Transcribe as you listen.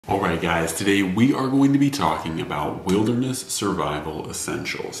Alright guys, today we are going to be talking about wilderness survival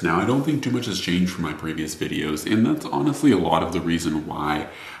essentials. Now I don't think too much has changed from my previous videos, and that's honestly a lot of the reason why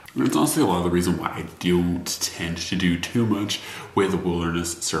I don't tend to do too much with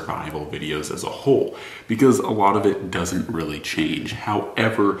wilderness survival videos as a whole, because a lot of it doesn't really change.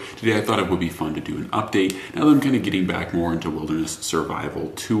 However, today I thought it would be fun to do an update now that I'm kind of getting back more into wilderness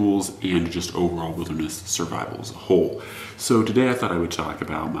survival tools and just overall wilderness survival as a whole. So today I thought I would talk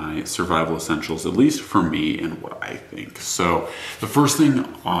about my survival essentials, at least for me and what I think. So the first thing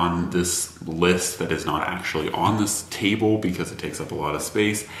on this list that is not actually on this table because it takes up a lot of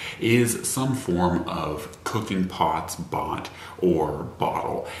space is some form of cooking pots, bot, or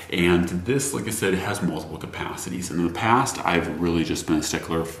bottle. And this, like I said, has multiple capacities. And in the past, I've really just been a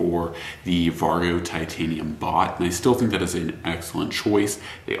stickler for the Vargo Titanium bot, and I still think that is an excellent choice.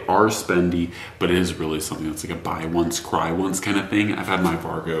 They are spendy, but it is really something that's like a buy once, cry once kind of thing. I've had my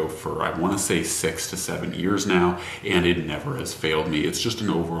Vargo for, I want to say, 6 to 7 years now, and it never has failed me. It's just an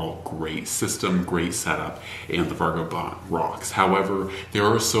overall great system, great setup, and the Vargo bot rocks. However, there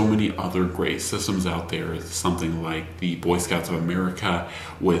are so many other great systems out there, something like the Boy Scouts of America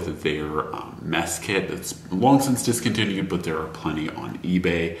with their mess kit that's long since discontinued, but there are plenty on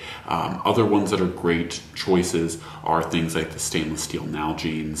eBay. Other ones that are great choices are things like the stainless steel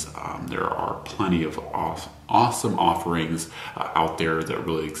Nalgene's. There are plenty of awesome offerings out there that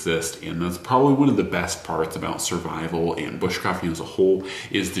really exist, and that's probably one of the best parts about survival and bushcrafting as a whole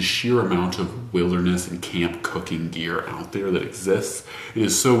is the sheer amount of wilderness and camp cooking gear out there that exists. It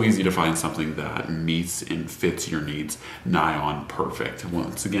is so easy to find something that meets and fits your needs nigh on perfect.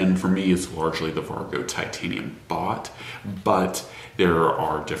 Once again, for me, it's largely the Vargo Titanium bot, but there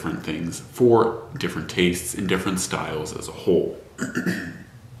are different things for different tastes and different styles as a whole.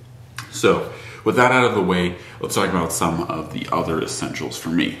 So, with that out of the way, let's talk about some of the other essentials for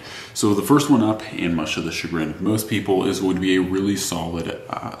me. So the first one up, and much to the chagrin of most people, is going to be a really solid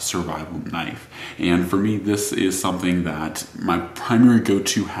survival knife. And for me, this is something that my primary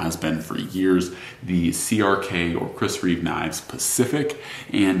go-to has been for years, the CRK or Chris Reeve Knives Pacific.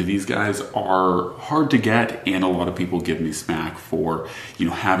 And these guys are hard to get, and a lot of people give me smack for,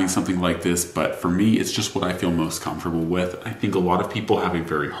 having something like this. But for me, it's just what I feel most comfortable with. I think a lot of people have a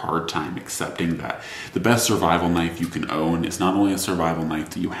very hard time accepting that the best survival knife you can own is not only a survival knife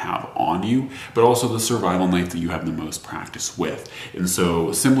that you have on you, but also the survival knife that you have the most practice with. And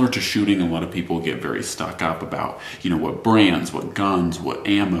so, similar to shooting, a lot of people get very stuck up about, what brands, what guns, what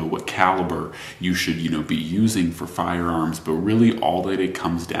ammo, what caliber you should, be using for firearms. But really all that it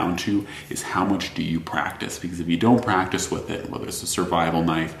comes down to is how much do you practice? Because if you don't practice with it, whether it's a survival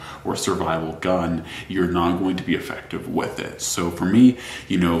knife or a survival gun, you're not going to be effective with it. So for me,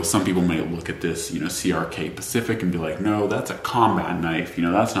 some people may look at this, CRK Pacific and be like, no, that's a combat knife.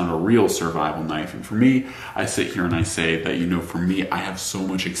 That's not a real survival knife. And for me, I sit here and I say that, for me, I have so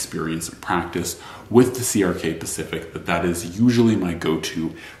much experience and practice with the CRK Pacific that is usually my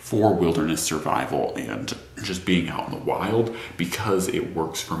go-to for wilderness survival and just being out in the wild because it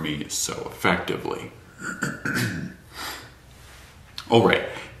works for me so effectively. All right.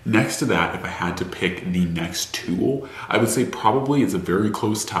 Next to that, if I had to pick the next tool, I would say probably it's a very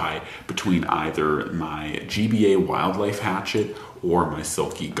close tie between either my GBA Wildlife Hatchet or my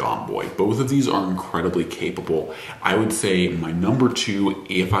Silky Gomboy. Both of these are incredibly capable. I would say my number two,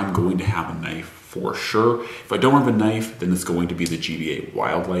 if I'm going to have a knife, for sure. If I don't have a knife, then it's going to be the GBA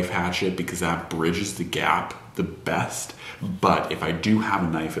Wildlife Hatchet because that bridges the gap the best. But if I do have a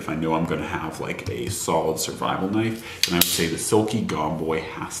knife, if I know I'm going to have like a solid survival knife, then I would say the Silky Gomboy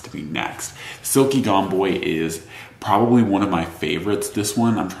has to be next. Silky Gomboy is probably one of my favorites. This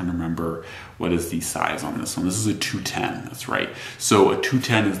one, I'm trying to remember what is the size on this one. This is a 210, that's right. So a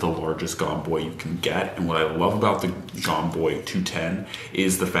 210 is the largest Gomboy you can get. And what I love about the Gomboy 210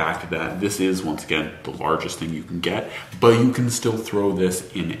 is the fact that this is, once again, the largest thing you can get, but you can still throw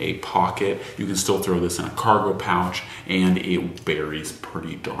this in a pocket. You can still throw this in a cargo pouch, and it buries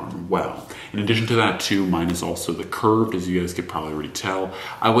pretty darn well. In addition to that too, mine is also the curved, as you guys could probably already tell.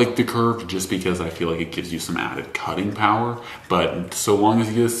 I like the curved just because I feel like it gives you some added cutting power, but so long as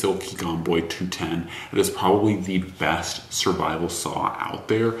you get a Silky Gomboy 210, it is probably the best survival saw out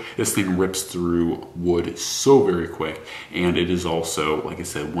there. This thing rips through wood so very quick, and it is also, like I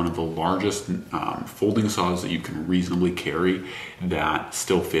said, one of the largest folding saws that you can reasonably carry that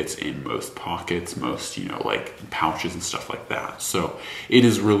still fits in most pockets, most, like pouches and stuff like that. So it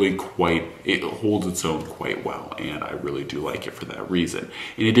is really it holds its own quite well, and I really do like it for that reason.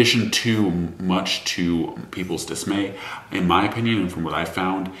 In addition to, much to people's dismay, dismay. In my opinion, and from what I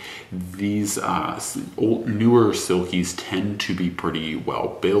found, these newer Silkies tend to be pretty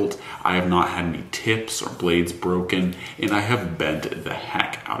well built. I have not had any tips or blades broken, and I have bent the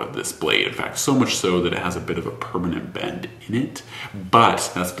heck out of this blade. In fact, so much so that it has a bit of a permanent bend in it,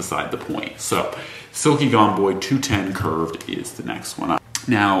 but that's beside the point. So Silky Gone Boy 210 curved is the next one up.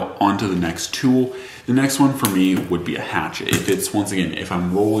 Now on to the next tool. The next one for me would be a hatchet. If it's, once again, if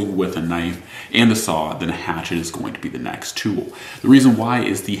I'm rolling with a knife and a saw, then a hatchet is going to be the next tool. The reason why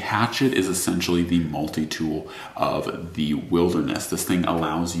is the hatchet is essentially the multi-tool of the Wilderness. This thing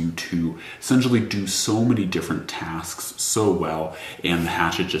allows you to essentially do so many different tasks so well, and the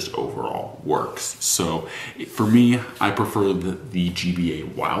hatchet just overall works. So for me, I prefer the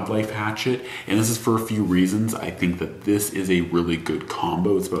GBA Wildlife hatchet, and this is for a few reasons. I think that this is a really good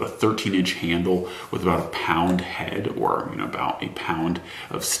combo. It's about a 13-inch handle with about a pound head, or about a pound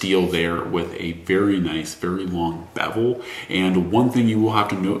of steel there, with a very nice, very long bevel. And one thing you will have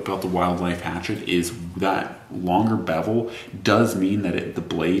to note about the Wildlife hatchet is that longer bevel does mean that the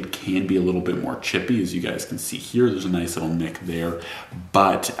blade can be a little bit more chippy. As you guys can see here, there's a nice little nick there,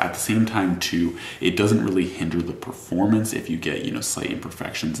 but at the same time too, it doesn't really hinder the performance if you get slight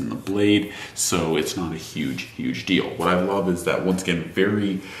imperfections in the blade, so it's not a huge deal. What I love is that, once again,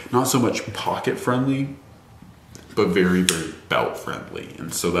 very, not so much pocket friendly, but very belt friendly,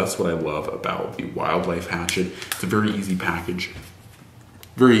 and so that's what I love about the Wildlife hatchet. It's a very easy package.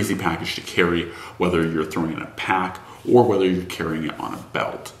 Very easy package to carry, whether you're throwing it in a pack or whether you're carrying it on a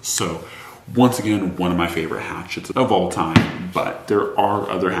belt. So once again, one of my favorite hatchets of all time, but there are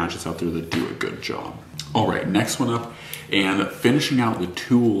other hatchets out there that do a good job. All right, next one up, and finishing out the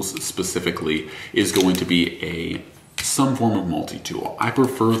tools specifically, is going to be some form of multi-tool. I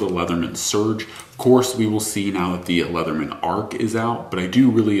prefer the Leatherman Surge. Of course, we will see now that the Leatherman Arc is out, but I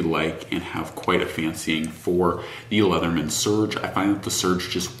do really like and have quite a fancying for the Leatherman Surge. I find that the Surge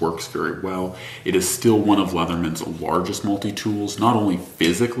just works very well. It is still one of Leatherman's largest multi-tools, not only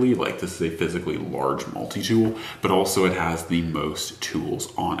physically, like this is a physically large multi-tool, but also it has the most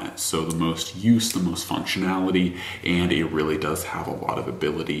tools on it. So the most use, the most functionality, and it really does have a lot of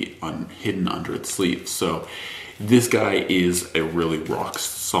ability hidden under its sleeve. So this guy is a really rock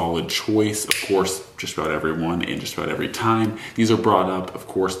solid choice. Of course, just about everyone and just about every time these are brought up, of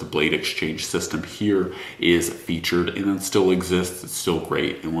course, the blade exchange system here is featured, and it still exists. It's still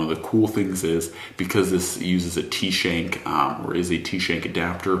great. And one of the cool things is, because this uses a T-shank or is a T-shank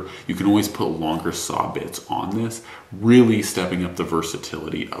adapter, you can always put longer saw bits on this, really stepping up the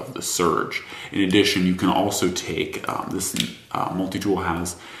versatility of the Surge. In addition, you can also take, this multi-tool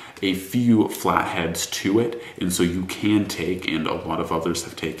has a few flatheads to it, and so you can take, and a lot of others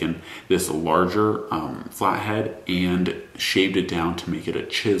have taken, this larger flathead and shaved it down to make it a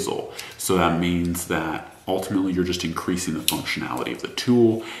chisel. So that means that ultimately you're just increasing the functionality of the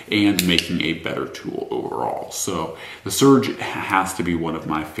tool and making a better tool overall. So the Surge has to be one of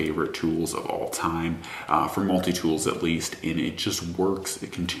my favorite tools of all time, for multi-tools at least, and it just works.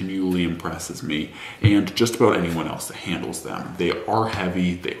 It continually impresses me and just about anyone else that handles them. They are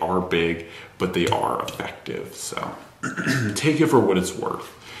heavy, they are big, but they are effective. So take it for what it's worth.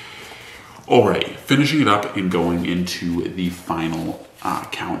 Alright, finishing it up and going into the final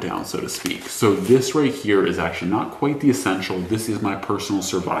countdown, so to speak. So this right here is actually not quite the essential. This is my personal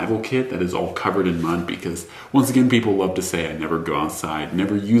survival kit that is all covered in mud, because once again, people love to say I never go outside,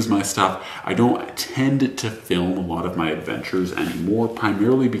 never use my stuff. I don't tend to film a lot of my adventures anymore,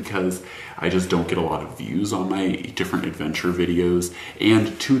 primarily because I just don't get a lot of views on my different adventure videos,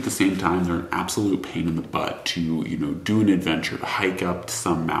 and two, at the same time, they're an absolute pain in the butt to, do an adventure, to hike up to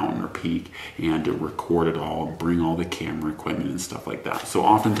some mountain or peak and to record it all and bring all the camera equipment and stuff like that. So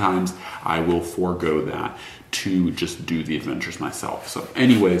oftentimes I will forego that to just do the adventures myself. So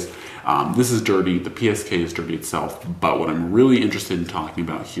anyways, this is dirty. The PSK is dirty itself, but what I'm really interested in talking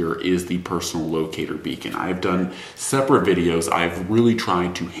about here is the personal locator beacon. I've done separate videos. I've really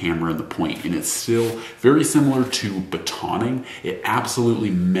tried to hammer in the point, and it's still very similar to batoning. It absolutely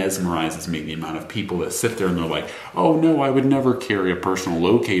mesmerizes me, the amount of people that sit there and they're like, oh no, I would never carry a personal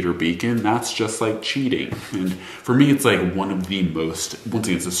locator beacon. That's just like cheating. And for me, it's like one of the most, once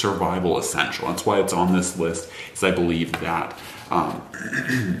again, it's a survival essential. That's why it's on this list, is I believe that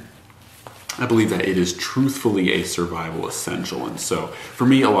I believe that it is truthfully a survival essential. And so for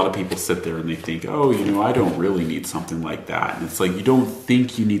me, a lot of people sit there and they think, oh, you know, I don't really need something like that. And it's like, you don't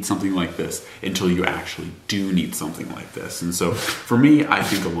think you need something like this until you actually do need something like this. And so for me, I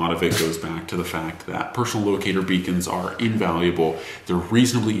think a lot of it goes back to the fact that personal locator beacons are invaluable. They're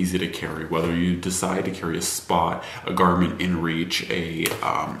reasonably easy to carry, whether you decide to carry a Spot, a Garmin InReach, a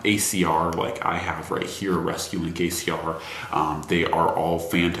ACR like I have right here, a RescueLink ACR. They are all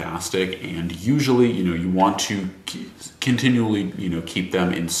fantastic, and usually, you know, you want to continually, you know, keep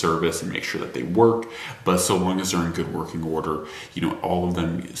them in service and make sure that they work, but so long as they're in good working order, you know, all of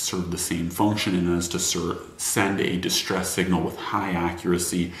them serve the same function, and that is to send a distress signal with high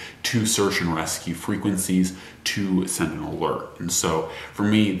accuracy to search and rescue frequencies to send an alert. And so for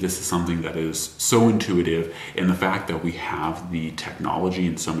me, this is something that is so intuitive, and the fact that we have the technology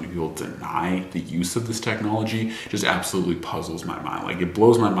and so many people deny the use of this technology just absolutely puzzles my mind. Like, it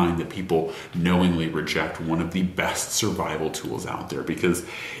blows my mind that people knowingly reject one of the best survival tools out there, because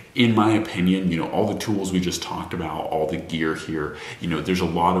in my opinion, you know, all the tools we just talked about, all the gear here, you know, there's a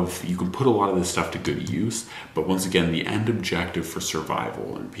lot of, you can put a lot of this stuff to good use, but once again, the end objective for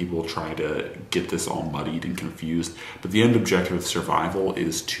survival, and people try to get this all muddied and confused, but the end objective of survival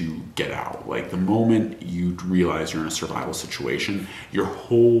is to get out. Like, the moment you realize you're in a survival situation, your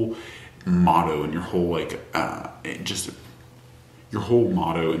whole motto and your whole, like, your whole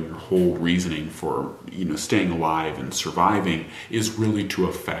motto and your whole reasoning for, you know, staying alive and surviving is really to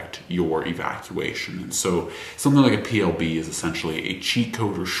affect your evacuation. And so something like a PLB is essentially a cheat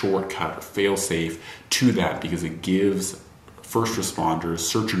code or shortcut or fail-safe to that, because it gives first responders,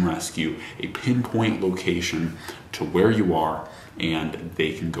 search and rescue, a pinpoint location to where you are, and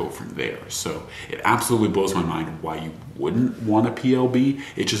they can go from there. So it absolutely blows my mind why you wouldn't want a PLB.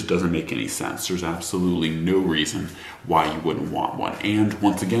 It just doesn't make any sense. There's absolutely no reason why you wouldn't want one. And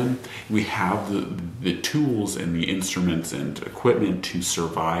once again, we have the tools and the instruments and equipment to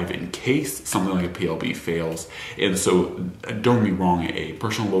survive in case something like a PLB fails. And so don't get me wrong, a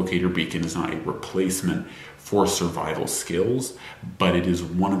personal locator beacon is not a replacement for survival skills, but it is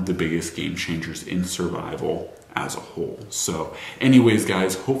one of the biggest game changers in survival as a whole. So anyways,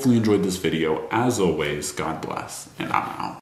 guys, hopefully you enjoyed this video. As always, God bless, and I'm out.